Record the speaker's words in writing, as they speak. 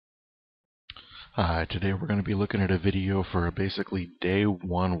Hi, today we're going to be looking at a video for basically day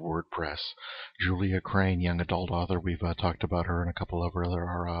one WordPress. Julia Crane, young adult author, we've talked about her in a couple of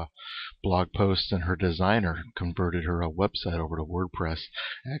our blog posts, and her designer converted her website over to WordPress.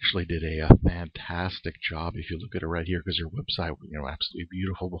 Actually did a fantastic job if you look at it right here, because her website was absolutely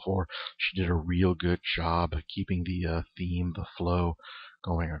beautiful before. She did a real good job keeping the theme, the flow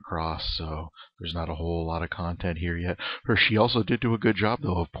going across, so there's not a whole lot of content here yet. She also did do a good job,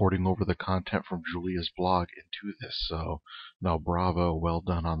 though, of porting over the content from Julia's blog into this, so no, bravo, well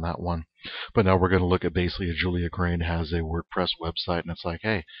done on that one. But now we're going to look at basically Julia Crane has a WordPress website, and it's like,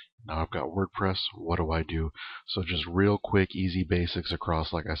 hey, now I've got WordPress, what do I do? So just real quick, easy basics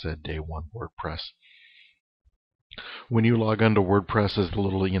across, like I said, day one WordPress. When you log onto WordPress as the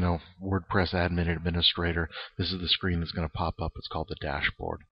little, WordPress admin administrator, this is the screen that's going to pop up. It's called the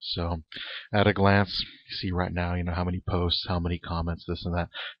dashboard. So at a glance, you see right now, how many posts, how many comments, this and that,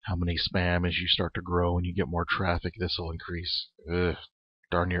 how many spam. As you start to grow and you get more traffic, this will increase.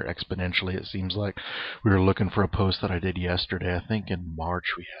 Darn near exponentially, it seems like. We were looking for a post that I did yesterday. I think in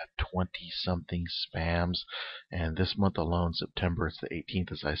March we had 20-something spams. And this month alone, September, it's the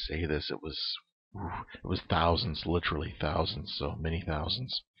 18th as I say this, it was thousands, literally thousands, so many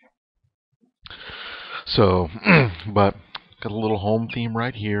thousands. So, but got a little home theme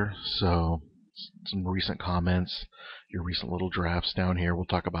right here. So some recent comments, your recent little drafts down here. We'll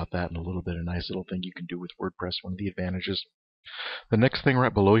talk about that in a little bit. A nice little thing you can do with WordPress, one of the advantages. The next thing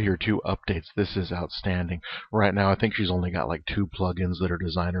right below here, 2 updates. This is outstanding. Right now, I think she's only got like 2 plugins that her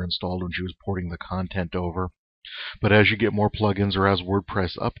designer installed when she was porting the content over. But as you get more plugins, or as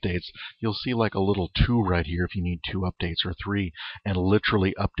WordPress updates, you'll see like a little 2 right here if you need 2 updates, or 3. And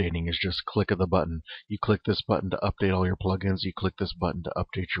literally updating is just click of the button. You click this button to update all your plugins. You click this button to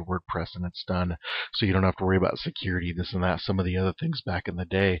update your WordPress, and it's done. So you don't have to worry about security, this and that. Some of the other things back in the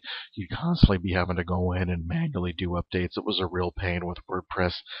day, you'd constantly be having to go in and manually do updates. It was a real pain. With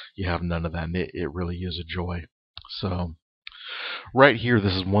WordPress, you have none of that, and it really is a joy. So right here,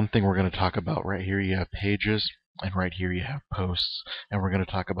 this is one thing we're going to talk about. Right here you have pages, and right here you have posts, and we're going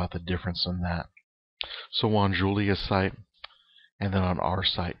to talk about the difference in that. So on Julia's site, and then on our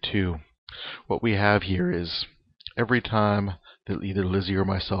site too, what we have here is every time that either Lizzie or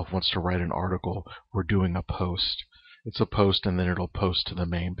myself wants to write an article, we're doing a post. It's a post, and then it'll post to the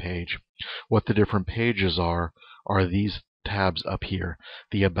main page. What the different pages are these tabs up here.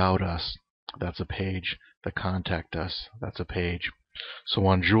 The About Us, that's a page. The Contact Us, that's a page. So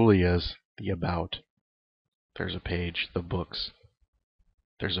on Julia's, the About, there's a page. The Books,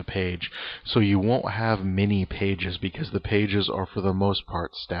 there's a page. So you won't have many pages because the pages are for the most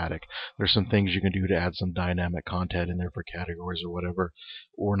part static. There's some things you can do to add some dynamic content in there for categories or whatever.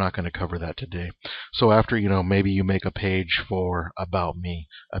 We're not going to cover that today. So after, maybe you make a page for About Me,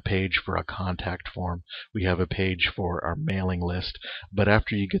 a page for a contact form. We have a page for our mailing list. But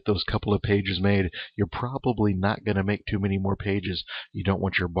after you get those couple of pages made, you're probably not going to make too many more pages. You don't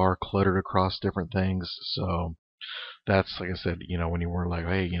want your bar cluttered across different things. So that's, like I said, when you were like,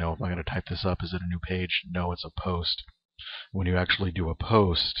 hey, am I going to type this up? Is it a new page? No, it's a post. When you actually do a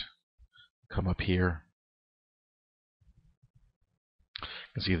post, come up here. You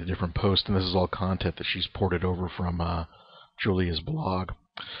can see the different posts, and this is all content that she's ported over from Julia's blog.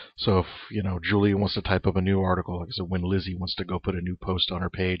 So if, Julia wants to type up a new article, like I said, when Lizzie wants to go put a new post on her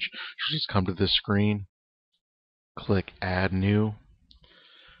page, she'll just come to this screen, click Add New,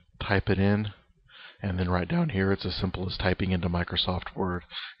 type it in. And then right down here, it's as simple as typing into Microsoft Word.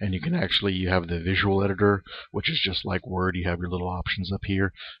 And you have the visual editor, which is just like Word. You have your little options up here.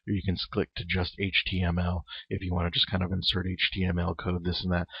 Or you can click to just HTML if you want to just kind of insert HTML code, this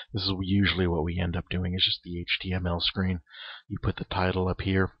and that. This is usually what we end up doing, is just the HTML screen. You put the title up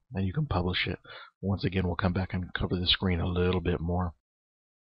here, and you can publish it. Once again, we'll come back and cover the screen a little bit more.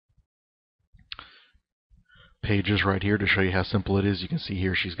 Pages right here to show you how simple it is. You can see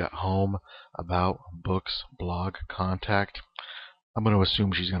here she's got Home, About, Books, Blog, Contact. I'm going to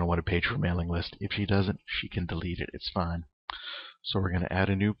assume she's going to want a page for mailing list. If she doesn't, she can delete it. It's fine. So we're going to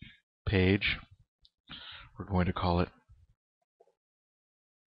add a new page. We're going to call it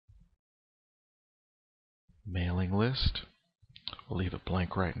Mailing List. We'll leave it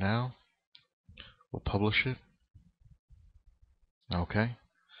blank right now. We'll publish it. Okay.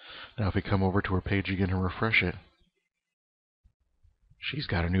 Now if we come over to her page again and refresh it, she's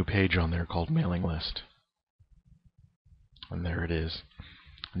got a new page on there called Mailing List. And there it is.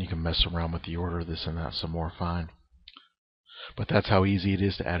 And you can mess around with the order, this and that some more, fine. But that's how easy it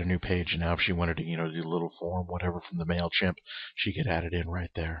is to add a new page. Now if she wanted to, do a little form, whatever, from the MailChimp, she could add it in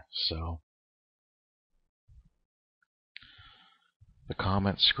right there. So the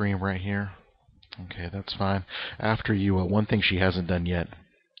comment screen right here, Okay, that's fine. After you, one thing she hasn't done yet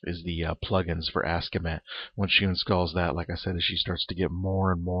is the plugins for Ask-A-Met. Once she installs that, like I said, as she starts to get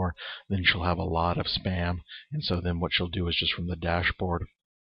more and more, then she'll have a lot of spam. And so then what she'll do is just from the dashboard,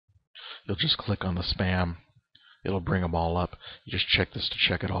 you'll just click on the spam. It'll bring them all up. You just check this to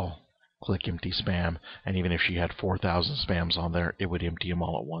check it all. Click empty spam, and even if she had 4,000 spams on there, it would empty them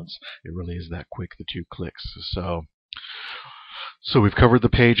all at once. It really is that quick, the 2 clicks. So we've covered the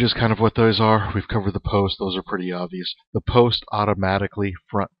pages, kind of what those are. We've covered the post. Those are pretty obvious. The post automatically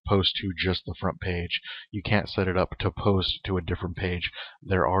front post to just the front page. You can't set it up to post to a different page.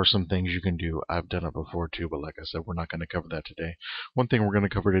 There are some things you can do. I've done it before too, but like I said, we're not going to cover that today. One thing we're going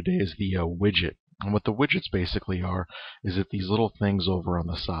to cover today is the widget. And what the widgets basically are is that these little things over on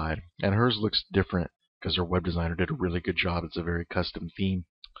the side. And hers looks different because her web designer did a really good job. It's a very custom theme.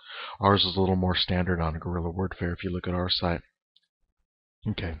 Ours is a little more standard on Gorilla Wordfare if you look at our site.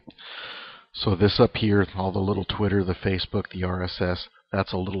 Okay, so this up here, all the little Twitter, the Facebook, the RSS,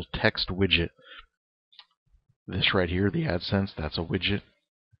 that's a little text widget. This right here, the AdSense, that's a widget.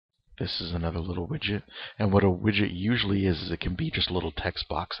 This is another little widget. And what a widget usually is it can be just a little text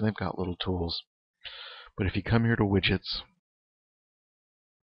box, and they've got little tools. But if you come here to widgets,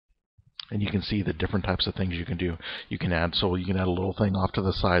 and you can see the different types of things you can do. You can add a little thing off to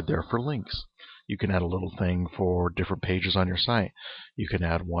the side there for links. You can add a little thing for different pages on your site. You can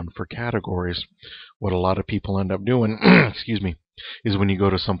add one for categories. What a lot of people end up doing, excuse me, is when you go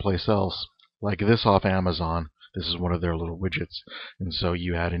to someplace else, like this off Amazon, this is one of their little widgets. And so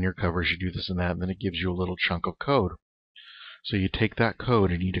you add in your covers, you do this and that, and then it gives you a little chunk of code. So you take that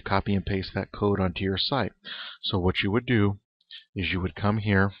code and you need to copy and paste that code onto your site. So what you would do is you would come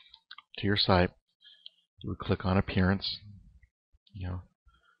here to your site, you would click on appearance.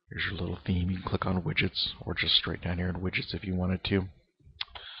 Here's your little theme. You can click on widgets or just straight down here in widgets if you wanted to.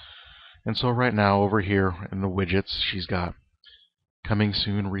 And so right now over here in the widgets, she's got coming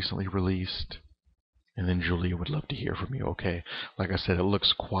soon, recently released, and then Julia would love to hear from you. Okay, like I said, it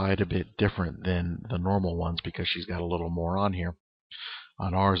looks quite a bit different than the normal ones because she's got a little more on here.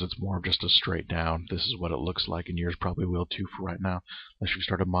 On ours, it's more of just a straight down. This is what it looks like, and yours probably will too for right now, unless you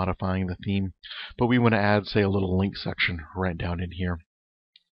started modifying the theme. But we want to add, say, a little link section right down in here.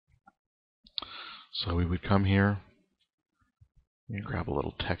 So we would come here and grab a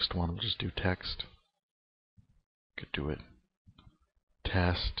little text one. We'll just do text. Could do it.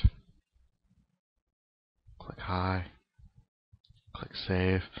 Test. Click hi. Click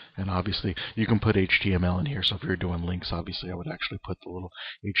save, and obviously you can put HTML in here. So if you're doing links, obviously I would actually put the little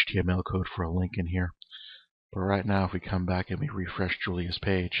HTML code for a link in here. But right now, if we come back and we refresh Julia's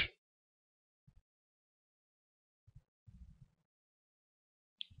page,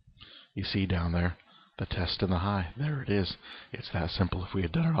 you see down there the test and the hi. There it is. It's that simple. If we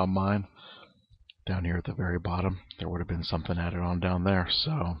had done it on mine, down here at the very bottom, there would have been something added on down there.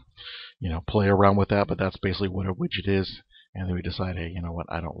 So, play around with that, but that's basically what a widget is. And then we decide, hey, you know what,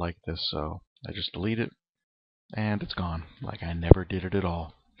 I don't like this, so I just delete it, and it's gone. Like I never did it at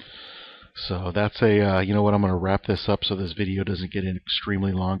all. So that's you know what, I'm going to wrap this up so this video doesn't get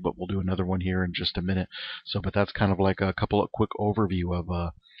extremely long, but we'll do another one here in just a minute. But that's kind of like a couple of quick overview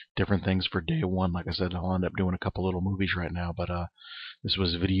of different things for day one. Like I said, I'll end up doing a couple little movies right now, but this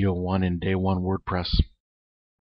was video 1 in day 1 WordPress.